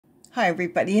Hi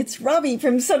everybody, it's Robbie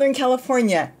from Southern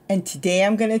California, and today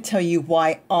I'm going to tell you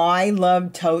why I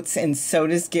love totes and so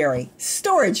does Gary.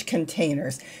 Storage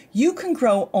containers. You can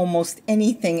grow almost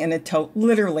anything in a tote,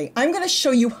 literally. I'm going to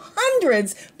show you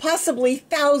hundreds, possibly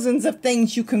thousands of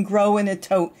things you can grow in a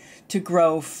tote to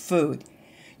grow food.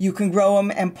 You can grow them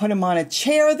and put them on a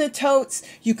chair, the totes.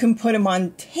 You can put them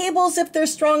on tables if they're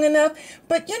strong enough,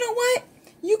 but you know what?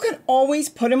 You can always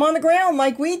put them on the ground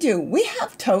like we do. We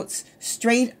have totes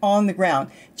straight on the ground.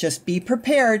 Just be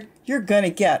prepared. You're going to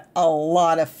get a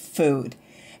lot of food.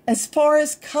 As far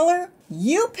as color,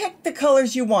 you pick the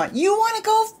colors you want. You want to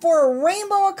go for a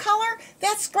rainbow of color?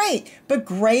 That's great, but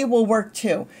gray will work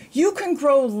too. You can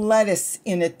grow lettuce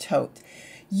in a tote.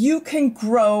 You can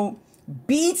grow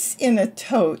beets in a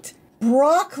tote.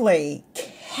 Broccoli,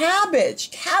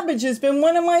 cabbage. Cabbage has been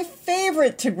one of my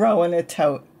favorite to grow in a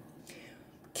tote.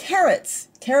 Carrots.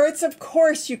 Carrots, of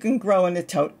course, you can grow in a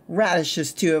tote.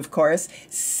 Radishes, too, of course.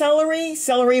 Celery.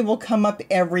 Celery will come up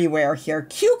everywhere here.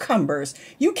 Cucumbers.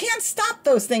 You can't stop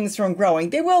those things from growing.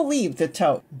 They will leave the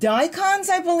tote. Daikons,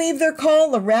 I believe they're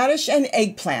called, the radish, and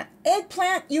eggplant.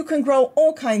 Eggplant, you can grow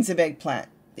all kinds of eggplant.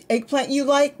 The eggplant you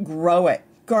like, grow it.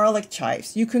 Garlic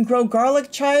chives. You can grow garlic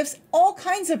chives, all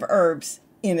kinds of herbs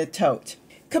in a tote.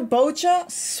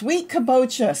 Kabocha, sweet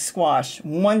kabocha squash,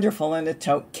 wonderful in a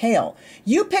tote. Kale,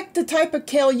 you pick the type of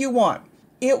kale you want.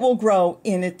 It will grow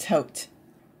in a tote.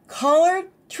 Collard,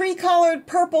 tree collard,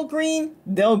 purple, green,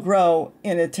 they'll grow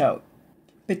in a tote.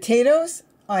 Potatoes,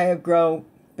 I have grown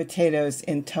potatoes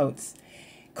in totes.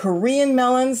 Korean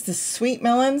melons, the sweet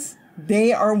melons,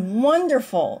 they are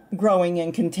wonderful growing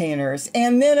in containers.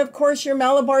 And then, of course, your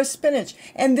Malabar spinach.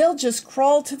 And they'll just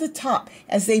crawl to the top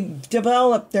as they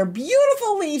develop their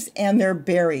beautiful leaves and their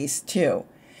berries, too.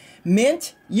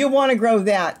 Mint, you want to grow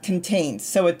that contained,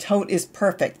 so a tote is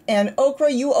perfect. And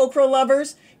okra, you okra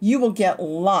lovers, you will get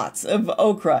lots of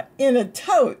okra in a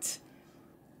tote.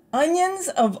 Onions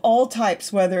of all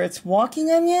types, whether it's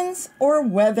walking onions or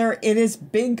whether it is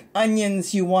big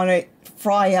onions you want to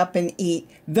fry up and eat,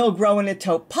 they'll grow in a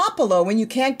tote. Popolo, when you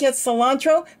can't get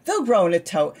cilantro, they'll grow in a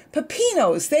tote.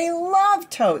 Pepinos, they love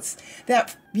totes.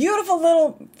 That beautiful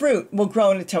little fruit will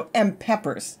grow in a tote. And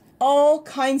peppers, all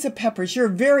kinds of peppers. Your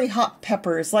very hot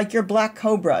peppers, like your black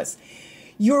cobras.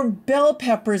 Your bell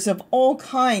peppers of all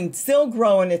kinds, they'll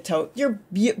grow in a tote. Your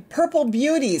purple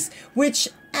beauties, which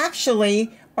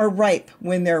actually are ripe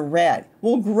when they're red,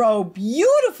 will grow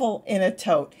beautiful in a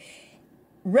tote.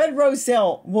 Red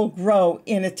roselle will grow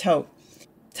in a tote.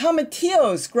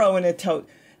 Tomatillos grow in a tote.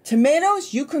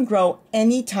 Tomatoes, you can grow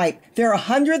any type. There are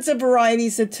hundreds of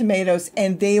varieties of tomatoes,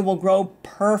 and they will grow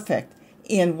perfect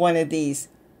in one of these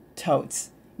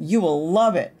totes. You will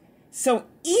love it. So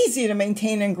easy to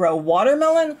maintain and grow.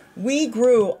 Watermelon, we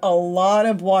grew a lot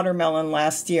of watermelon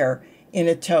last year in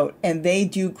a tote, and they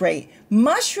do great.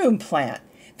 Mushroom plant,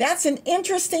 that's an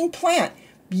interesting plant.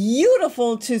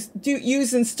 Beautiful to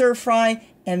use in stir fry,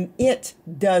 and it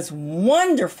does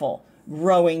wonderful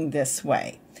growing this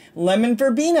way. Lemon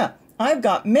verbena. I've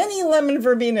got many lemon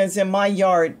verbenas in my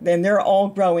yard, and they're all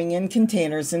growing in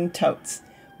containers and totes.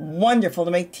 Wonderful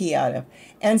to make tea out of.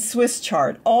 And Swiss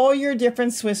chard. All your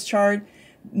different Swiss chard.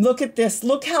 Look at this.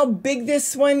 Look how big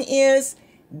this one is.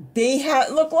 They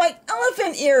look like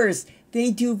elephant ears.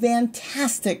 They do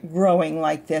fantastic growing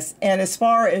like this. And as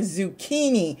far as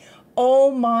zucchini,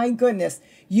 oh my goodness,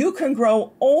 you can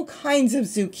grow all kinds of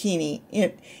zucchini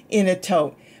in a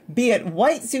tote. Be it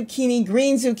white zucchini,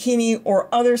 green zucchini,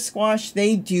 or other squash,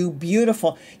 they do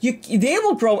beautiful. They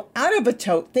will grow out of a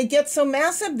tote. They get so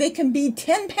massive, they can be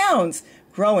 10 pounds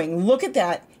growing. Look at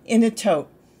that in a tote.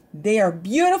 They are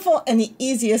beautiful and the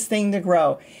easiest thing to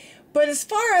grow. But as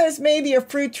far as maybe a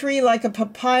fruit tree like a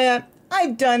papaya,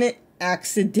 I've done it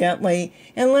accidentally.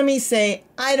 And let me say,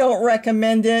 I don't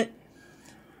recommend it.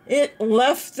 It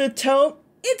left the tote.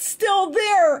 It's still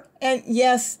there. And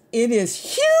yes, it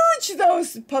is huge,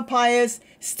 those papayas,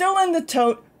 still in the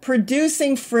tote,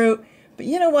 producing fruit. But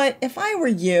you know what? If I were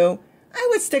you, I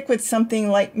would stick with something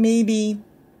like maybe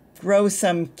grow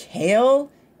some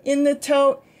kale in the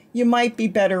tote. You might be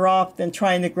better off than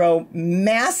trying to grow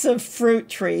massive fruit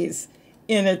trees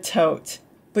in a tote.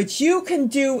 But you can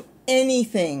do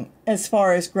anything as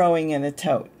far as growing in a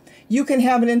tote. You can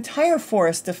have an entire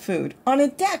forest of food on a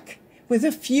deck with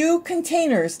a few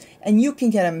containers, and you can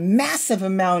get a massive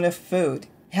amount of food.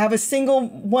 Have a single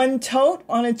one tote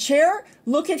on a chair?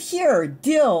 Look at here,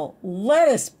 dill,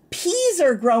 lettuce, peas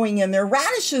are growing in there,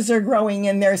 radishes are growing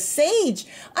in there, sage.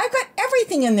 I've got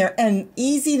everything in there, and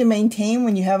easy to maintain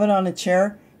when you have it on a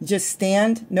chair. Just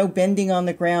stand, no bending on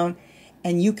the ground,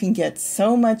 and you can get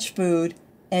so much food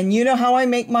And you know how I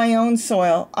make my own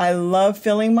soil. I love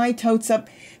filling my totes up,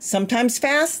 sometimes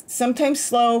fast, sometimes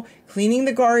slow. Cleaning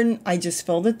the garden, I just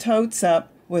fill the totes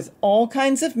up with all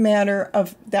kinds of matter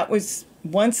that was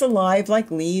once alive,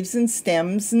 like leaves and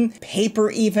stems and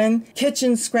paper even,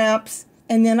 kitchen scraps.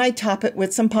 And then I top it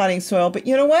with some potting soil. But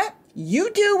you know what?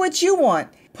 You do what you want.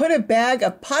 Put a bag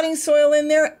of potting soil in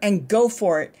there and go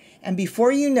for it. And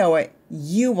before you know it,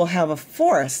 you will have a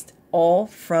forest all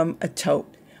from a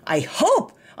tote. I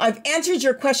hope I've answered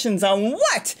your questions on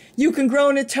what you can grow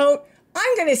in a tote.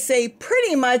 I'm going to say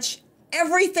pretty much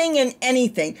everything and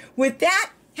anything. With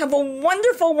that, have a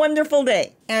wonderful, wonderful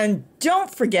day. And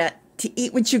don't forget to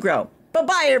eat what you grow.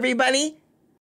 Bye-bye, everybody.